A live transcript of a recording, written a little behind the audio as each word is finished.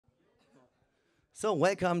So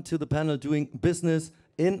welcome to the panel doing business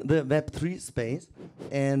in the Web3 space.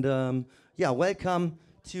 And yeah, welcome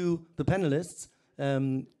to the panelists,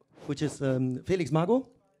 which is Felix Mago.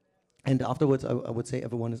 And afterwards, I would say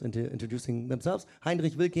everyone is introducing themselves.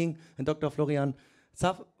 Heinrich Wilking and Dr. Florian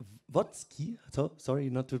Zawodsky. So sorry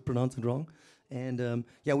not to pronounce it wrong. And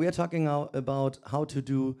yeah, we are talking now about how to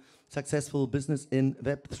do successful business in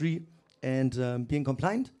Web3 and being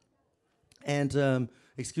compliant. And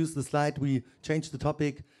excuse the slide, we changed the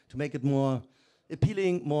topic to make it more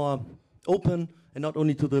appealing, more open, and not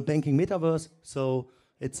only to the banking metaverse. So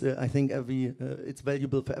it's, I think, it's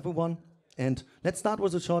valuable for everyone. And let's start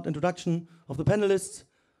with a short introduction of the panelists.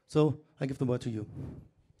 So I give the word to you.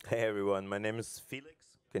 Hey everyone, my name is Felix.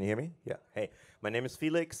 Can you hear me? Yeah. Hey, my name is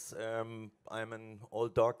Felix. I'm an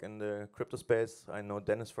old dog in the crypto space. I know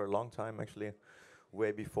Dennis for a long time, actually,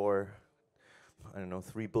 way before, I don't know,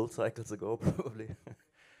 3 bull cycles ago, probably.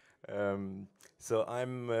 So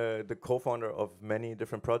I'm the co-founder of many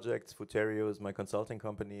different projects. Futerio is my consulting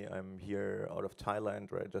company. I'm here out of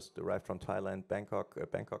Thailand, where I just arrived from Thailand, Bangkok,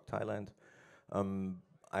 Thailand.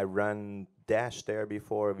 I ran Dash there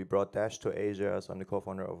before. We brought Dash to Asia, so I'm the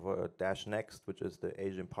co-founder of Dash Next, which is the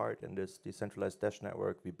Asian part in this decentralized Dash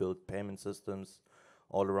network. We built payment systems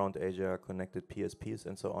all around Asia, connected PSPs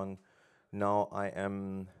and so on. Now I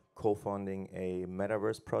am co-founding a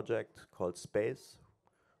Metaverse project called Space,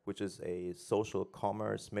 which is a social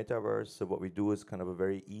commerce metaverse. So what we do is kind of a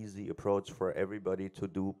very easy approach for everybody to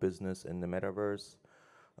do business in the metaverse.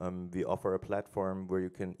 We offer a platform where you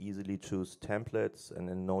can easily choose templates, and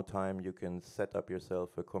in no time you can set up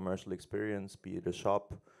yourself a commercial experience, be it a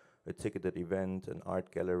shop, a ticketed event, an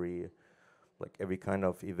art gallery, like every kind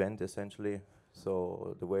of event essentially.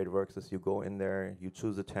 So the way it works is you go in there, you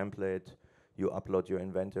choose a template, you upload your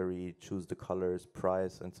inventory, choose the colors,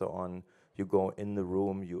 price, and so on. You go in the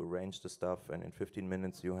room, you arrange the stuff, and in 15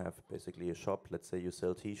 minutes you have basically a shop. Let's say you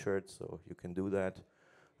sell t-shirts, so you can do that.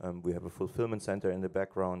 We have a fulfillment center in the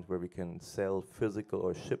background where we can sell physical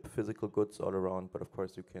or ship physical goods all around, but of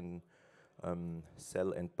course you can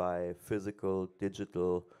sell and buy physical,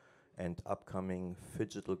 digital, and upcoming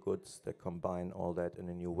phygital goods that combine all that in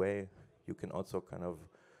a new way. You can also kind of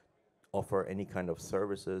offer any kind of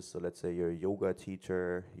services. So let's say you're a yoga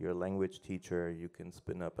teacher, you're a language teacher, you can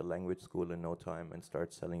spin up a language school in no time and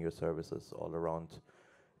start selling your services all around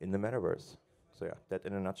in the metaverse. So yeah, that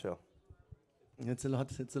in a nutshell. It's a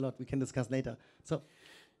lot. We can discuss later. So,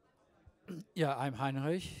 yeah, I'm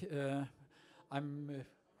Heinrich. I'm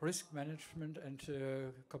a risk management and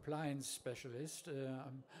compliance specialist.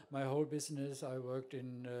 My whole business, I worked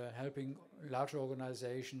in helping large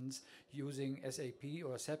organizations using SAP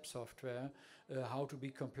or SAP software, how to be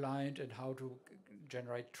compliant and how to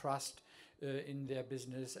generate trust in their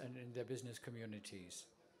business and in their business communities.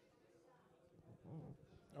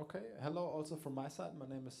 Okay, hello also from my side. My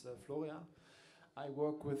name is Florian. I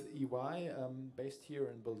work with EY, based here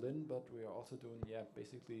in Berlin, but we are also doing,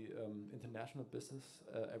 basically international business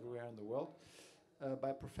everywhere in the world.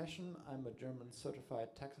 By profession, I'm a German certified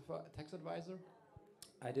tax advisor.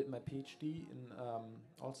 I did my PhD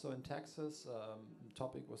also in taxes. The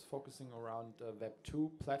topic was focusing around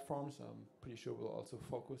Web2 platforms. I'm pretty sure we'll also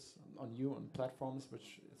focus on platforms,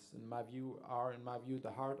 which is, in my view,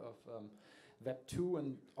 the heart of Web2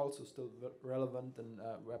 and also still relevant in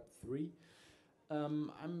Web3.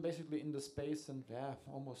 I'm basically in the space and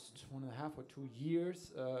almost 1.5 or 2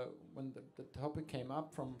 years when the topic came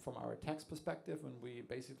up from our tax perspective, when we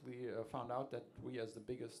basically found out that we, as the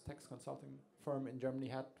biggest tax consulting firm in Germany,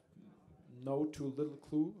 had no too little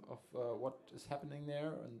clue of what is happening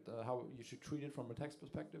there and how you should treat it from a tax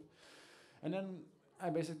perspective. And then I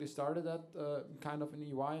basically started that kind of in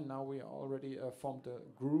EY, and now we already formed a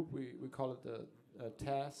group. We call it the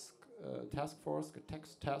task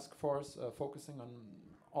force, focusing on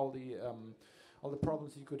all the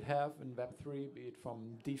problems you could have in Web3, be it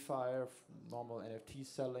from DeFi, normal NFT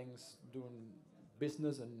sellings, doing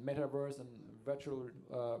business and metaverse and virtual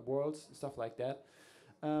worlds, stuff like that.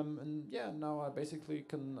 And yeah, now I basically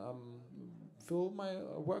can fill my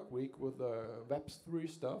work week with Web3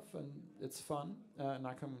 stuff, and it's fun, and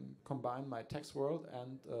I can combine my tax world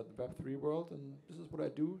and the Web3 world, and this is what I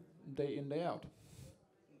do day in, day out.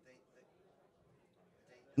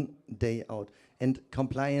 Day out. And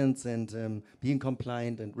compliance and being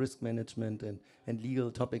compliant and risk management and legal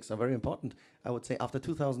topics are very important, I would say, after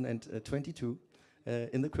 2022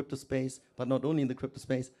 in the crypto space, but not only in the crypto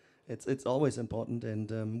space, it's always important.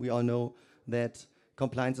 And we all know that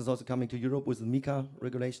compliance is also coming to Europe with the MiCA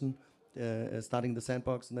regulation, starting the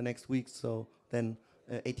sandbox in the next week. So then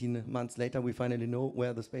 18 months later, we finally know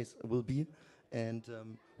where the space will be. And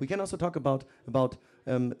We can also talk about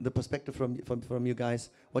the perspective from you guys.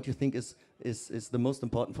 What you think is the most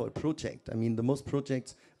important for a project? I mean, the most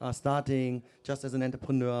projects are starting just as an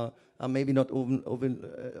entrepreneur, are maybe not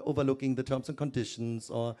overlooking the terms and conditions,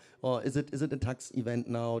 or is it a tax event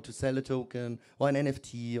now to sell a token or an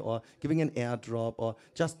NFT or giving an airdrop or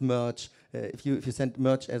just merch? If you send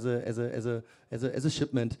merch as a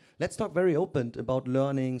shipment, let's talk very open about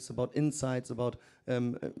learnings, about insights, about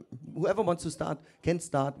whoever wants to start can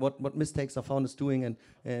start. What mistakes are founders doing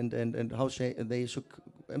and how they should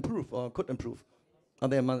improve or could improve. Are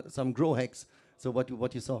there some grow hacks? So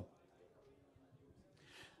what you saw?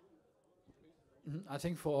 I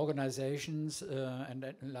think for organizations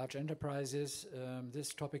and large enterprises,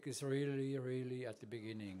 this topic is really at the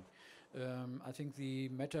beginning. I think the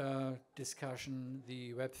meta discussion,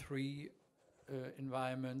 the Web3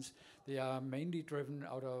 environments, they are mainly driven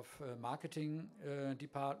out of marketing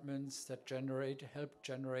departments that help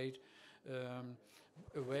generate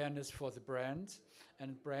awareness for the brands.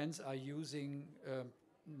 And brands are using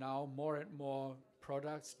now more and more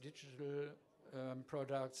products, digital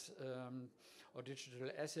products, or digital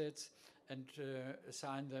assets, and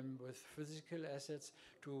assign them with physical assets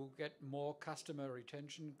to get more customer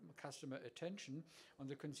attention on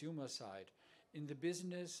the consumer side. In the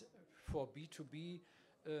business for B2B,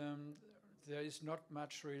 there is not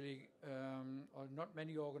much really, or not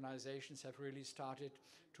many organizations have really started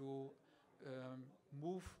to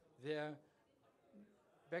move their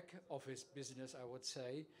back office business, I would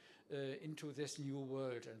say, into this new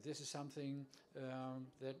world. And this is something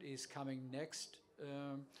that is coming next.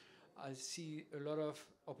 I see a lot of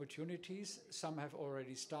opportunities. Some have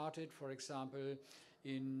already started, for example,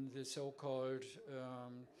 in the so-called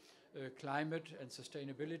climate and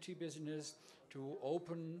sustainability business, to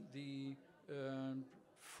open the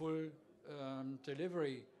full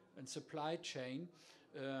delivery and supply chain,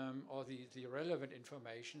 or the relevant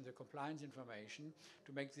information, the compliance information,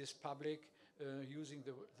 to make this public using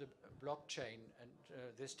the blockchain and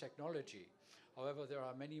this technology. However, there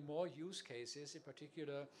are many more use cases, in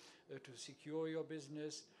particular to secure your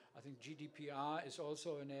business. I think GDPR is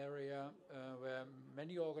also an area where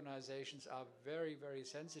many organizations are very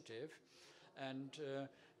sensitive, and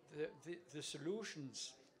the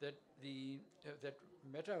solutions that that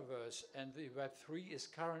Metaverse and the Web3 is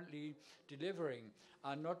currently delivering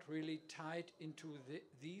are not really tied into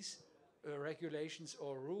these regulations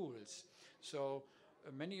or rules. So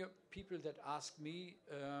many people that ask me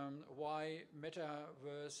why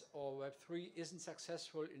Metaverse or Web3 isn't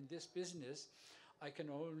successful in this business, I can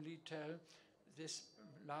only tell this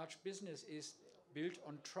large business is built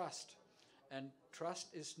on trust. And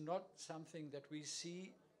trust is not something that we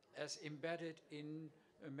see as embedded in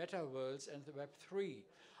Metaverse and the Web3.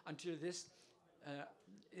 Until this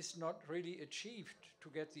is not really achieved to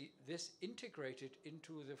get this integrated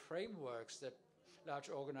into the frameworks that large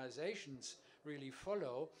organizations really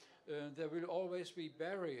follow, there will always be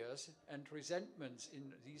barriers and resentments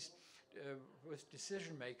in these with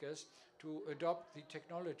decision makers to adopt the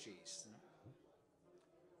technologies.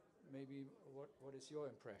 Maybe what is your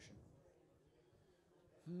impression?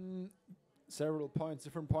 Several points,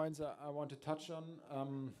 different points I want to touch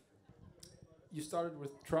on. You started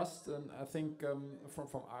with trust, and I think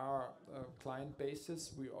from our client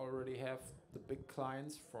basis, we already have the big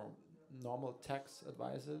clients from normal tax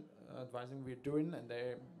advising we're doing, and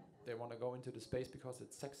they want to go into the space because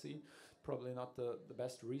it's sexy. Probably not the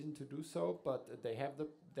best reason to do so, but they have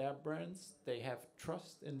their brands, they have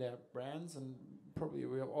trust in their brands, and probably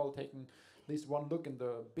we have all taken at least one look in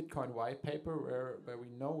the Bitcoin white paper where we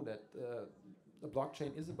know that the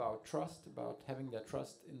blockchain is about trust, about having that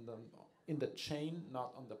trust in the chain,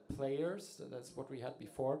 not on the players. So that's what we had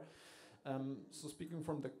before. So speaking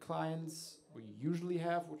from the clients we usually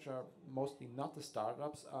have, which are mostly not the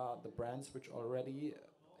startups, are the brands which already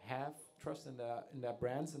have trust in their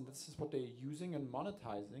brands, and this is what they're using and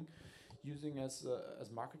monetizing, using as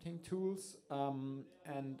marketing tools.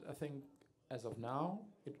 And I think as of now,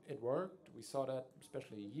 it worked. We saw that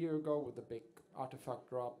especially a year ago with the big Artifact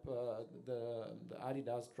drop, the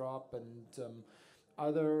Adidas drop, and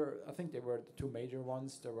other. I think they were the two major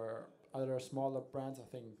ones. There were other smaller brands. I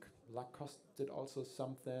think Lacoste did also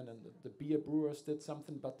something, and the beer brewers did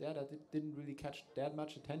something, but yeah, that didn't really catch that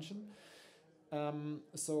much attention.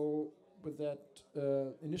 So with that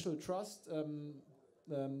initial trust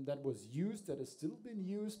that was used, that has still been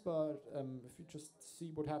used, but if you just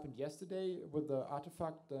see what happened yesterday with the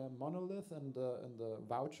Artifact monolith and the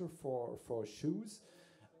voucher for shoes,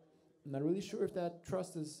 I'm not really sure if that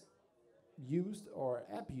trust is used or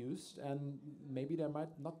abused, and maybe there might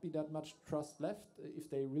not be that much trust left if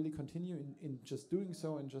they really continue in just doing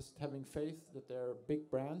so and just having faith that they're big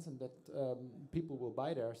brands and that people will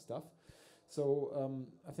buy their stuff. So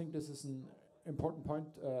I think this is an important point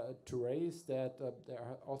to raise, that there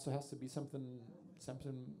also has to be something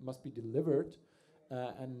must be delivered,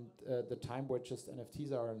 and the time where just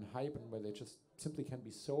NFTs are in hype and where they just simply can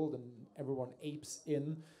be sold and everyone apes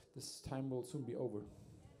in, this time will soon be over.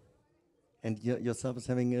 And yourself is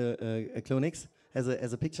having a Clonix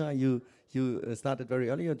as a picture. You started very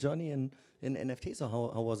early your journey in NFTs. So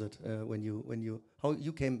how was it when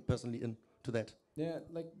you came personally into that? Yeah,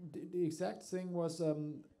 like the exact thing was,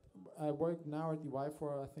 I work now at EY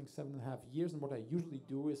for I think 7.5 years, and what I usually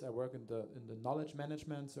do is I work in the knowledge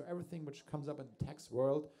management. So everything which comes up in the tax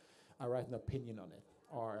world, I write an opinion on it,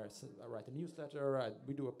 or I write a newsletter.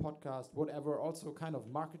 We do a podcast, whatever. Also kind of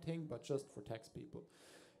marketing, but just for tax people.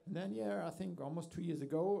 And then I think almost 2 years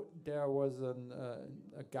ago there was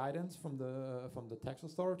a guidance from the tax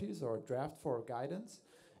authorities, or a draft for guidance.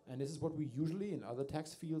 And this is what we usually in other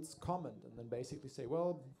tax fields comment, and then basically say,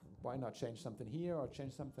 well, why not change something here or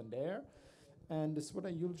change something there? And this is what I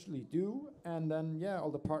usually do. And then,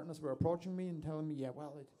 all the partners were approaching me and telling me,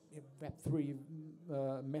 well, Web3,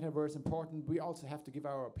 Metaverse important. We also have to give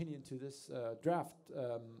our opinion to this draft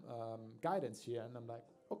guidance here. And I'm like,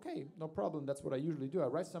 okay, no problem. That's what I usually do. I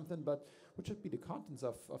write something, but what should be the contents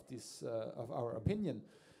of this of our opinion?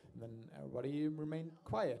 And then everybody remained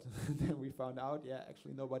quiet. Then we found out,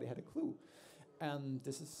 actually nobody had a clue. And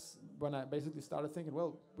this is when I basically started thinking,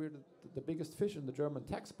 well, we're the biggest fish in the German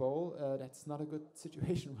tax bowl. That's not a good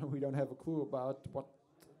situation when we don't have a clue about what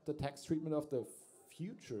the tax treatment of the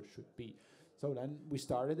future should be. So then we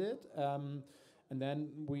started it. And then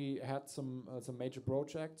we had some major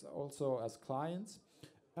projects also as clients.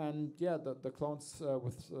 And the clones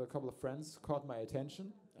with a couple of friends caught my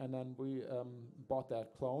attention. And then we bought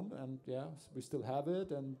that clone, and we still have it.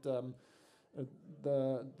 And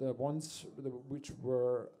the ones which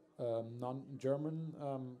were non-German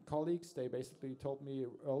colleagues, they basically told me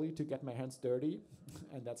early to get my hands dirty,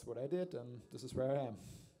 and that's what I did, and this is where I am.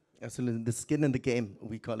 Absolutely, the skin in the game,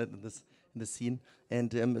 we call it in this scene.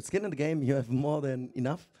 And skin in the game, you have more than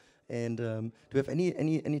enough. And do you have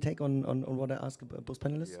any take on what I asked both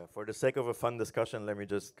panelists? Yeah, for the sake of a fun discussion, let me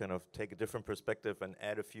just kind of take a different perspective and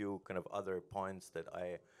add a few kind of other points that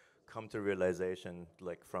I come to realization,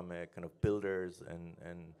 like from a kind of builders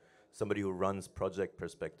and somebody who runs project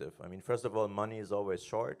perspective. I mean, first of all, money is always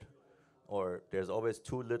short, or there's always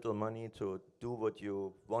too little money to do what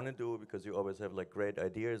you want to do, because you always have like great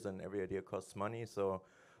ideas and every idea costs money. So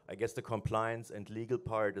I guess the compliance and legal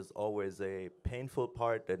part is always a painful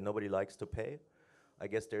part that nobody likes to pay. I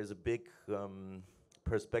guess there's a big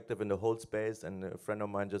perspective in the whole space, and a friend of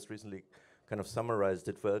mine just recently kind of summarized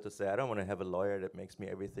it well to say, I don't want to have a lawyer that makes me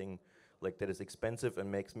everything, like that is expensive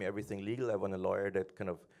and makes me everything legal. I want a lawyer that kind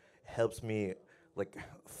of helps me like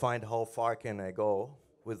find how far can I go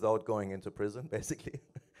without going into prison, basically.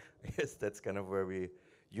 I guess that's kind of where we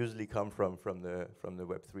usually come from the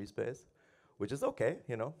Web3 space, which is okay,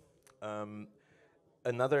 you know.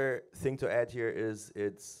 Another thing to add here is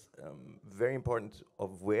it's very important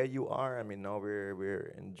of where you are. I mean, now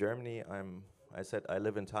we're in Germany. I said I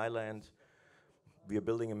live in Thailand. We are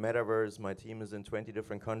building a metaverse. My team is in 20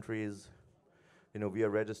 different countries. You know, we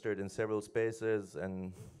are registered in several spaces,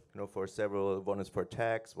 and you know, for several. One is for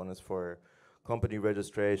tax, one is for company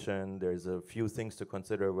registration. There's a few things to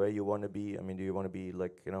consider where you want to be. I mean, do you want to be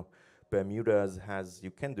like, you know, Bermuda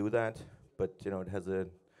you can do that, but you know, it has a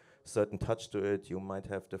certain touch to it. You might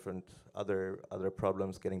have different other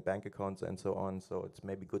problems getting bank accounts and so on. So it's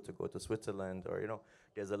maybe good to go to Switzerland, or you know,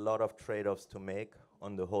 there's a lot of trade-offs to make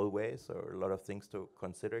on the whole way. So a lot of things to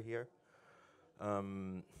consider here.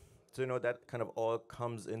 So you know, that kind of all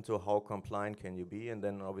comes into how compliant can you be, and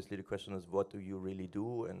then obviously the question is, what do you really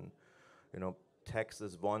do? And you know, tax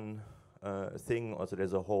is one thing. Also,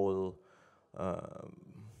 there's a whole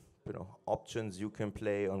you know, options you can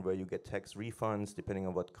play on where you get tax refunds depending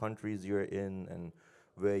on what countries you're in and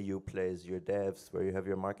where you place your devs, where you have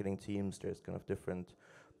your marketing teams. There's kind of different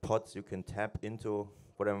pots you can tap into.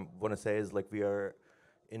 What I want to say is, like, we are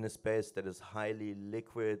in a space that is highly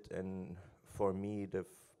liquid, and for me the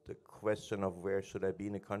question of where should I be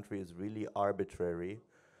in a country is really arbitrary,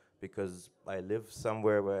 because I live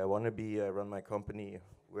somewhere where I want to be. I run my company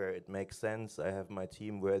where it makes sense. I have my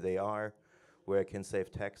team where they are, where I can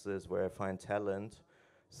save taxes, where I find talent.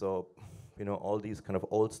 So, you know, all these kind of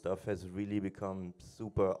old stuff has really become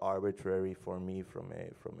super arbitrary for me from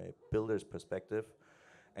a builder's perspective.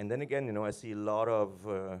 And then again, you know, I see a lot of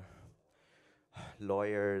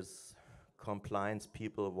lawyers, compliance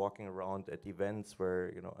people walking around at events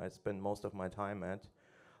where, you know, I spend most of my time at,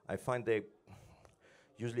 I find they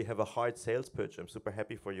usually have a hard sales pitch. I'm super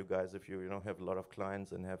happy for you guys if you know, have a lot of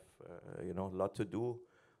clients and have, you know, a lot to do.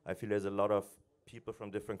 I feel there's a lot of people from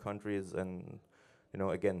different countries, and, you know,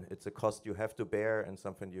 again, it's a cost you have to bear and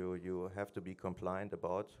something you have to be compliant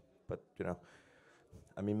about. But, you know,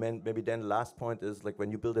 I mean, maybe then the last point is, like,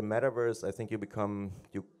 when you build a metaverse, I think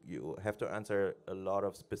you have to answer a lot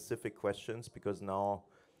of specific questions, because now,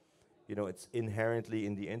 you know, it's inherently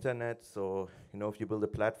in the internet. So, you know, if you build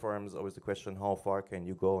a platform, it's always the question, how far can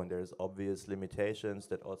you go? And there's obvious limitations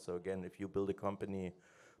that also, again, if you build a company,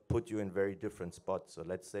 put you in very different spots. So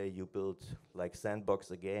let's say you build, like,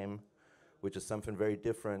 Sandbox, a game, which is something very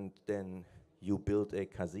different than you build a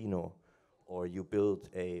casino, or you build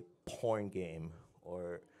a porn game,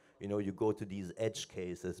 or, you know, you go to these edge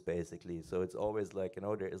cases, basically. So it's always like, you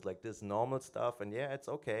know, there is like this normal stuff, and yeah, it's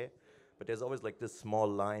okay, but there's always like this small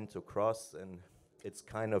line to cross, and it's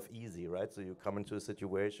kind of easy, right? So you come into a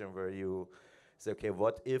situation where you say, okay,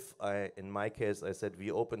 what if in my case, I said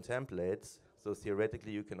we open templates, so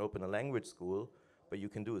theoretically you can open a language school, but you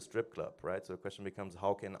can do a strip club, right? So the question becomes,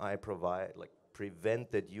 how can I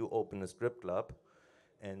prevent that you open a strip club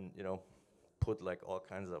and, you know, put like all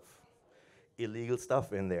kinds of illegal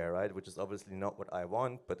stuff in there, right? Which is obviously not what I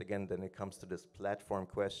want. But again, then it comes to this platform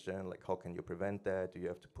question, like, how can you prevent that? Do you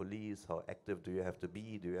have to police? How active do you have to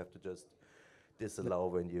be? Do you have to just disallow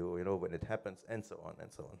when when it happens, and so on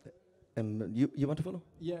and so on? You want to follow?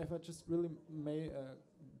 Yeah, if I just really may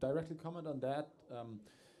directly comment on that.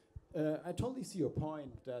 I totally see your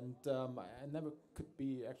point, and I never could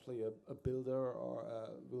be actually a builder or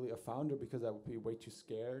really a founder, because I would be way too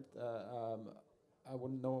scared. I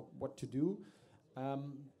wouldn't know what to do.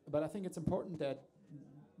 But I think it's important that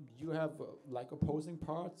you have like opposing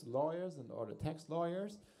parts, lawyers or the tax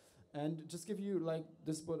lawyers, and just give you like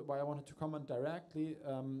this is why I wanted to comment directly,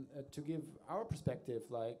 to give our perspective.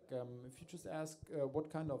 Like if you just ask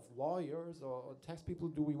what kind of lawyers or tax people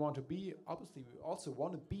do we want to be, obviously we also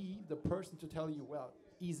want to be the person to tell you, well,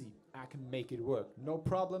 easy, I can make it work, no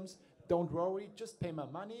problems. Don't worry, just pay my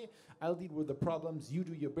money. I'll deal with the problems. You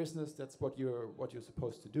do your business. That's what you're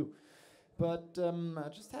supposed to do. But I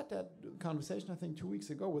just had that conversation, I think, 2 weeks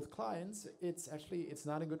ago with clients. It's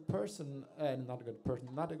not a good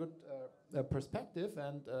not a good perspective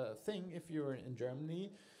and thing. If you're in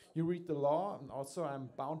Germany, you read the law, and also I'm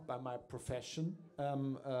bound by my profession.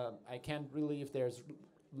 I can't really, if there's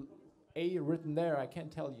A written there, I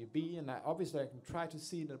can't tell you B, and obviously I can try to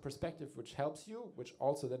see the perspective which helps you, which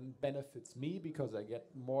also then benefits me, because I get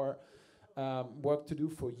more work to do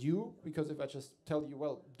for you, because if I just tell you,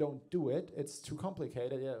 well, don't do it, it's too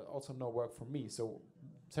complicated, also no work for me. So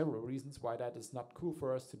several reasons why that is not cool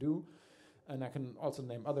for us to do. And I can also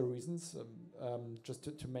name other reasons, just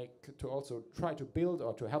to also try to build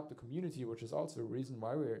or to help the community, which is also a reason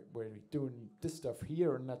why we're doing this stuff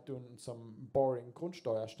here and not doing some boring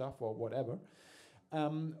Grundsteuer stuff or whatever.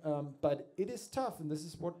 But it is tough, and this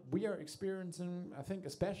is what we are experiencing, I think,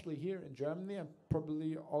 especially here in Germany, and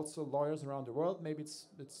probably also lawyers around the world. Maybe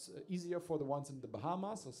it's easier for the ones in the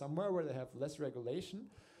Bahamas or somewhere where they have less regulation.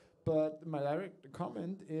 But my direct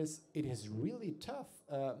comment is, it is really tough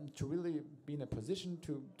to really be in a position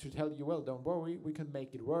to tell you, well, don't worry, we can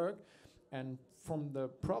make it work. And from the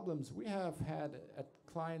problems we have had at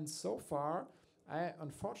clients so far, I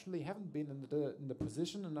unfortunately haven't been in the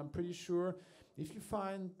position, and I'm pretty sure if you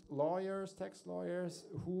find lawyers, tax lawyers,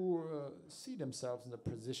 who see themselves in the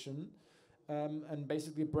position and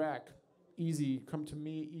basically brag, easy, come to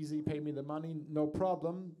me, easy, pay me the money, no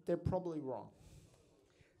problem, they're probably wrong.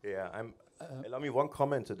 Yeah, allow me one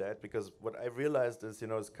comment to that, because what I realized is,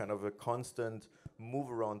 it's kind of a constant move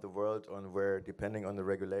around the world on where, depending on the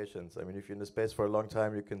regulations. I mean, if you're in the space for a long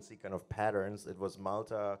time, you can see kind of patterns. It was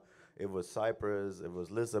Malta, it was Cyprus, it was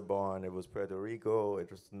Lisbon, it was Puerto Rico.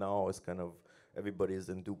 Now it's kind of everybody's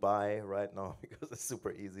in Dubai right now because it's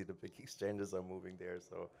super easy. The big exchanges are moving there.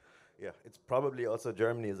 So, yeah, it's probably also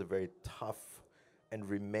Germany is a very tough and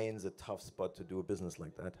remains a tough spot to do a business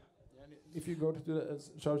like that. If you go to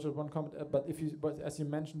the one comment, but as you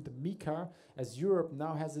mentioned, the MiCA, as Europe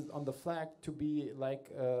now has it on the flag to be like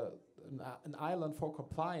an island for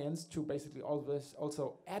compliance, to basically always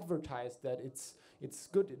also advertise that it's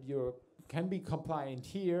good that Europe can be compliant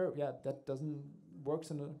here. Yeah, that doesn't works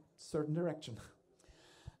in a certain direction.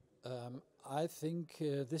 I think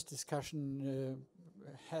this discussion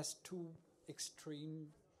has two extreme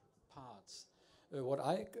parts. What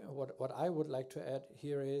I would like to add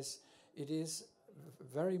here is, it is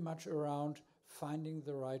very much around finding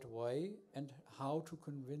the right way and how to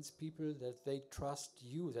convince people that they trust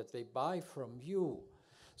you, that they buy from you.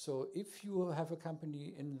 So if you have a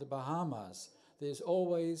company in the Bahamas, there's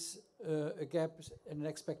always a gap, an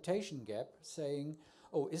expectation gap, saying,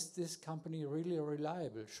 oh, is this company really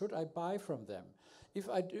reliable? Should I buy from them? If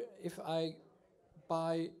I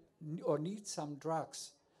buy or need some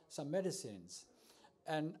drugs, some medicines,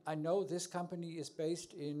 and I know this company is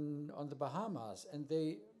based on the Bahamas, and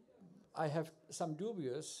I have some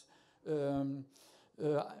dubious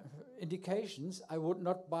indications, I would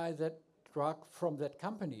not buy that drug from that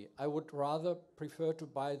company. I would rather prefer to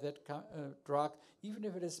buy that drug, even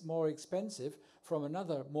if it is more expensive, from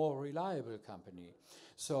another more reliable company.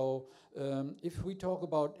 So if we talk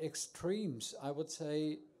about extremes, I would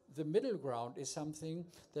say the middle ground is something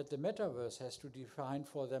that the Metaverse has to define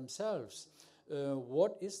for themselves.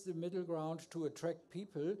 What is the middle ground to attract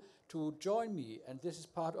people to join me? And this is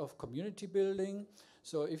part of community building.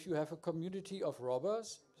 So if you have a community of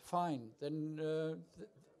robbers, fine, then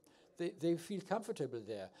they feel comfortable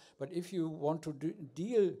there. But if you want to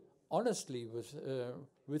deal honestly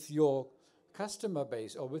with your customer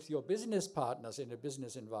base or with your business partners in a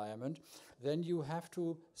business environment, then you have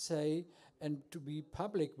to say and to be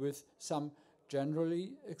public with some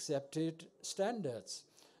generally accepted standards.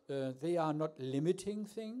 They are not limiting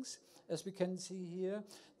things, as we can see here.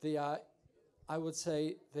 They are, I would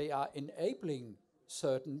say, they are enabling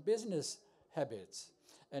certain business habits.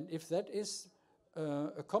 And if that is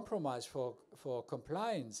a compromise for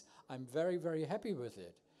compliance, I'm very, very happy with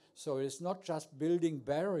it. So it's not just building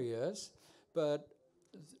barriers, but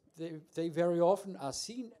they very often are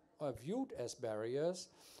seen or viewed as barriers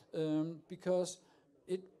because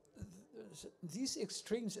these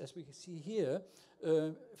extremes, as we see here,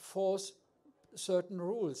 force certain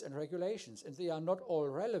rules and regulations, and they are not all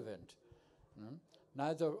relevant.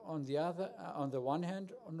 Neither on the one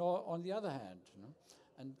hand nor on the other hand.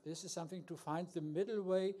 And this is something to find the middle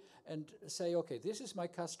way and say, okay, this is my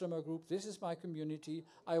customer group, this is my community,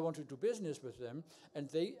 I want to do business with them, and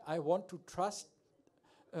I want to trust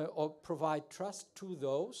or provide trust to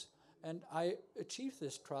those, and I achieve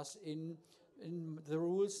this trust in the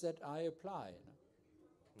rules that I apply.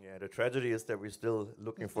 Yeah, the tragedy is that we're still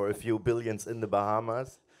looking for a few billions in the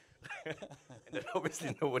Bahamas. And then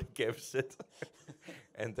obviously nobody gave a shit.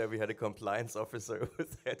 And then we had a compliance officer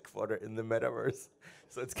with headquarters in the Metaverse.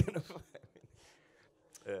 So it's kind of,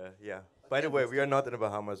 yeah. By the way, we are not in the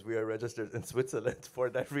Bahamas. We are registered in Switzerland for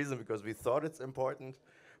that reason, because we thought it's important.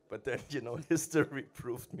 But then, history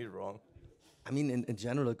proved me wrong. I mean, in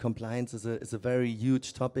general, compliance is a very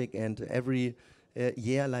huge topic, and every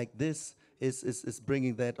year like this is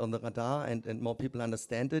bringing that on the radar, and more people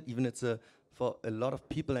understand it. Even it's for a lot of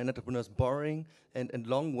people and entrepreneurs, boring and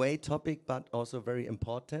long way topic, but also a very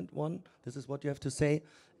important one. This is what you have to say.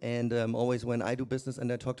 And always when I do business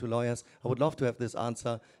and I talk to lawyers, I would love to have this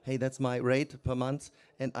answer, hey, that's my rate per month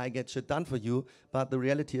and I get shit done for you. But the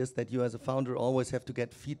reality is that you as a founder always have to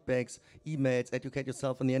get feedbacks, emails, educate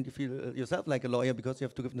yourself. In the end, you feel yourself like a lawyer because you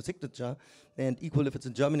have to give a signature. And equal if it's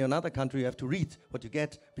in Germany or another country, you have to read what you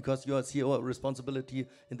get because you are CEO responsibility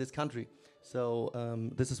in this country. So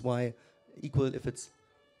this is why equal if it's,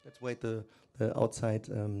 let's wait the outside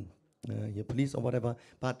your police or whatever,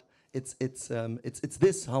 but it's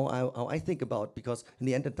this how I think about, because in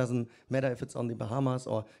the end it doesn't matter if it's on the Bahamas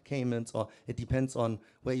or Caymans, or it depends on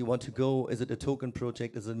where you want to go. Is it a token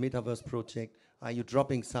project? Is it a Metaverse project? Are you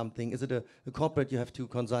dropping something? Is it a corporate you have to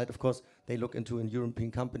consult? Of course, they look into in European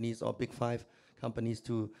companies or big 5 companies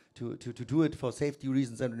to do it for safety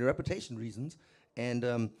reasons and reputation reasons.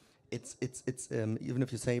 And it's even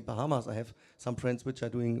if you say Bahamas, I have some friends which are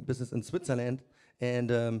doing business in Switzerland,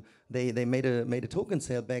 and they made a token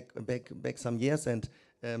sale back some years, and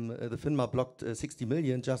the FINMA blocked 60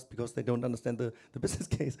 million just because they don't understand the business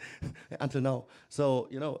case until now. So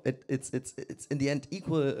it's in the end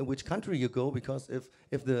equal which country you go, because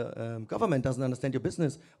if the government doesn't understand your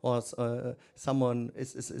business, or someone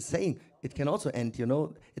is saying, it can also end.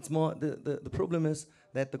 It's more the problem is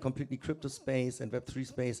that the completely crypto space and Web3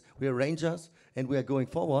 space, we are rangers and we are going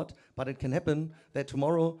forward, but it can happen that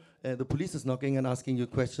tomorrow the police is knocking and asking you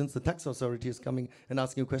questions, the tax authority is coming and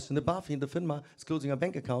asking you questions, the BaFin, the FINMA is closing your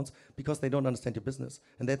bank accounts because they don't understand your business.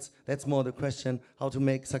 And that's more the question, how to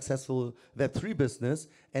make successful Web3 business,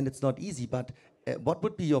 and it's not easy, but what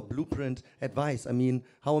would be your blueprint advice? I mean,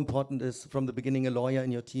 how important is from the beginning a lawyer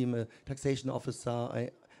in your team, a taxation officer?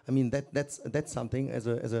 I mean, that's something as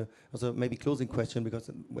a maybe closing question, because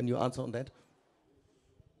when you answer on that.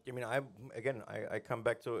 I mean, I come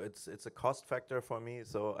back to it's a cost factor for me.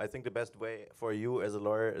 So I think the best way for you as a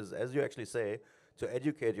lawyer is, as you actually say, to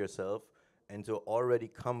educate yourself and to already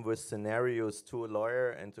come with scenarios to a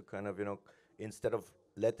lawyer and to kind of, you know, instead of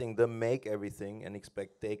letting them make everything and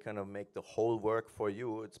expect they kind of make the whole work for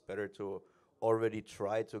you, it's better to already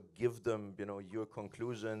try to give them, you know, your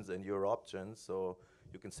conclusions and your options, so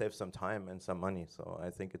you can save some time and some money. So I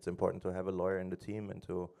think it's important to have a lawyer in the team and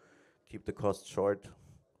to keep the cost short,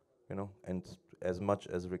 you know, and as much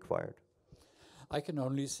as required. I can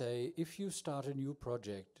only say, if you start a new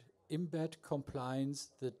project, embed compliance,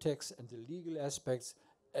 the tax and the legal aspects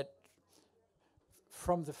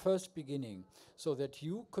from the first beginning, so that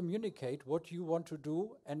you communicate what you want to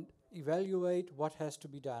do and evaluate what has to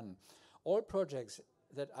be done. All projects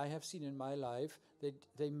that I have seen in my life,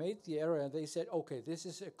 they made the error and they said, okay, this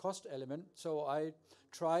is a cost element, so I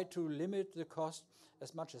try to limit the cost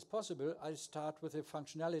as much as possible. I start with the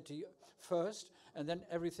functionality first, and then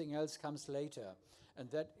everything else comes later. And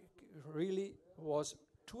that really was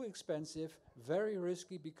too expensive, very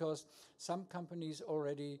risky, because some companies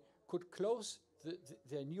already could close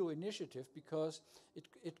their new initiative because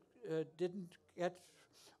it didn't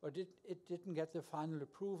get the final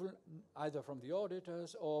approval either from the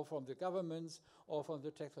auditors or from the governments or from the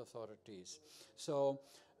tax authorities. So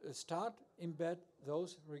embed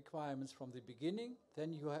those requirements from the beginning.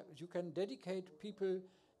 Then you can dedicate people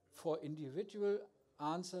for individual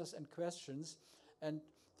answers and questions, and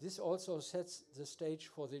this also sets the stage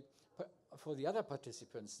for the other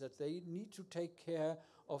participants, that they need to take care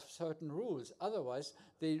of certain rules. Otherwise,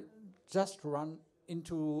 they just run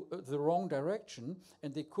into the wrong direction,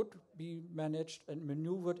 and they could be managed and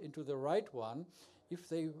maneuvered into the right one if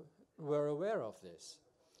they were aware of this.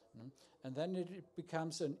 And then it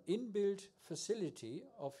becomes an inbuilt facility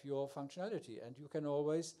of your functionality, and you can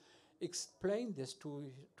always explain this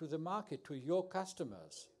to the market, to your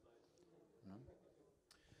customers.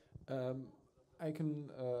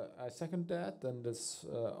 I second that, and this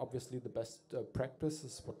obviously the best practice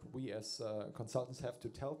is what we as consultants have to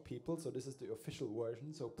tell people. So this is the official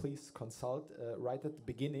version, so please consult right at the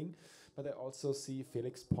beginning. But I also see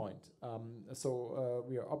Felix's point.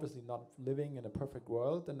 We are obviously not living in a perfect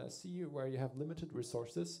world, and I see where you have limited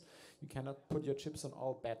resources. You cannot put your chips on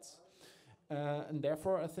all bets. And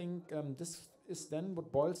therefore, I think this is then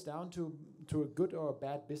what boils down to a good or a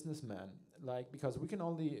bad businessman. Because we can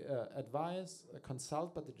only advise,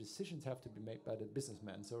 consult, but the decisions have to be made by the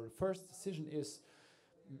businessman. So the first decision is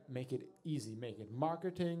make it easy, make it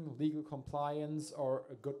marketing, legal compliance, or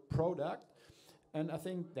a good product. And I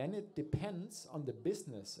think then it depends on the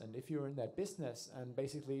business. And if you're in that business and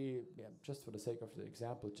basically, just for the sake of the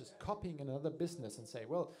example, just copying another business and say,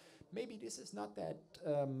 well, maybe this is not that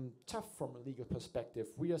tough from a legal perspective.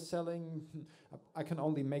 We are selling, I can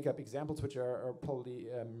only make up examples which are probably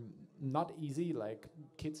not easy, like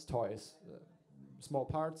kids' toys, small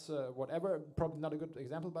parts, whatever, probably not a good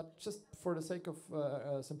example, but just for the sake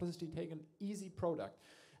of simplicity, take an easy product.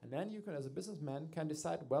 And then you can, as a businessman, can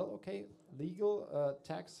decide, well, okay, legal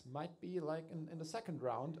tax might be like in the second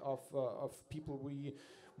round of people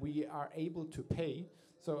we are able to pay.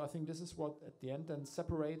 So I think this is what at the end then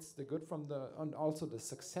separates the good from and also the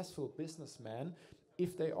successful businessman.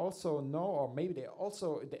 If they also know, or maybe they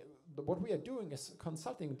also, what we are doing is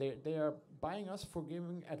consulting. They are buying us for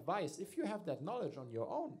giving advice. If you have that knowledge on your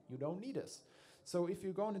own, you don't need us. So if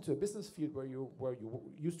you're going into a business field where you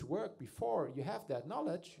used to work before, you have that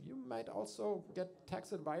knowledge, you might also get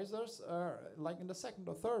tax advisors like in the second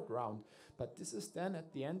or third round. But this is then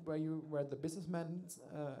at the end where the businessmen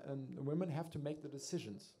and women have to make the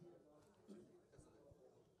decisions.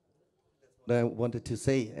 I wanted to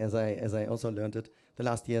say, as I also learned it the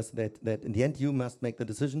last years, that in the end you must make the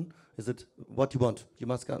decision. Is it what you want? You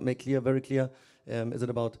must make very clear. Is it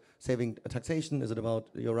about saving taxation? Is it about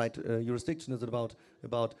your right jurisdiction? Is it about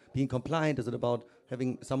being compliant? Is it about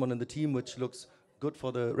having someone in the team which looks good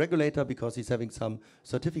for the regulator because he's having some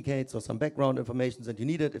certificates or some background information and you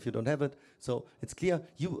need it if you don't have it? So it's clear.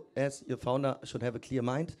 You as your founder should have a clear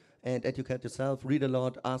mind and educate yourself, read a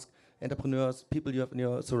lot, ask entrepreneurs, people you have in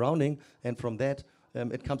your surrounding, and from that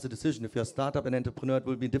it comes a decision. If you're a startup and entrepreneur, it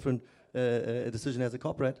will be a different decision as a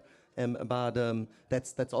corporate. But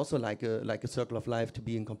that's also like a circle of life to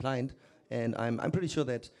being compliant. And I'm pretty sure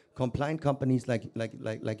that compliant companies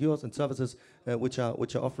like yours and services which are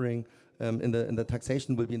offering in the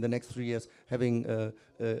taxation will be in the next 3 years having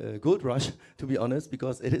a gold rush, to be honest,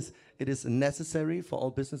 because it is necessary for all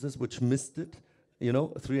businesses which missed it,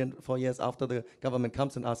 3 and 4 years after the government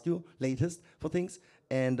comes and asks you latest for things.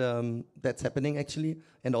 And that's happening actually.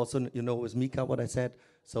 And also, with Mika, what I said,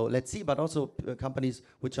 So let's see, but also companies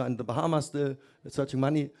which are in the Bahamas still searching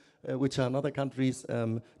money, which are in other countries,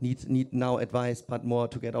 need now advice, but more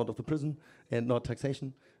to get out of the prison and not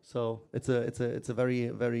taxation. So it's a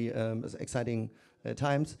very exciting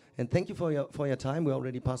times. And thank you for your time. We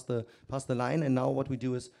already passed the line, and now what we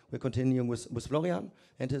do is we're continuing with Florian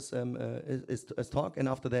and his talk, and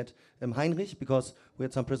after that Heinrich, because we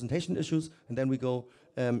had some presentation issues, and then we go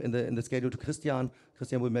in the schedule to Christian.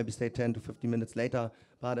 Christian will maybe stay 10 to 15 minutes later,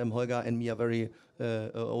 but Holger and me are very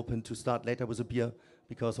open to start later with a beer,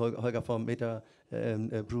 because Holger from Meta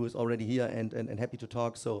Brew is already here and happy to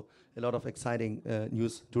talk. So a lot of exciting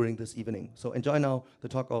news during this evening. So enjoy now the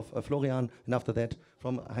talk of Florian, and after that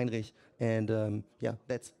from Heinrich. And yeah,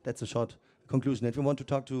 that's a short conclusion. If you want to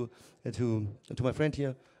talk to my friend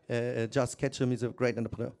here, just catch him. He's a great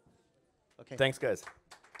entrepreneur. Okay. Thanks, guys.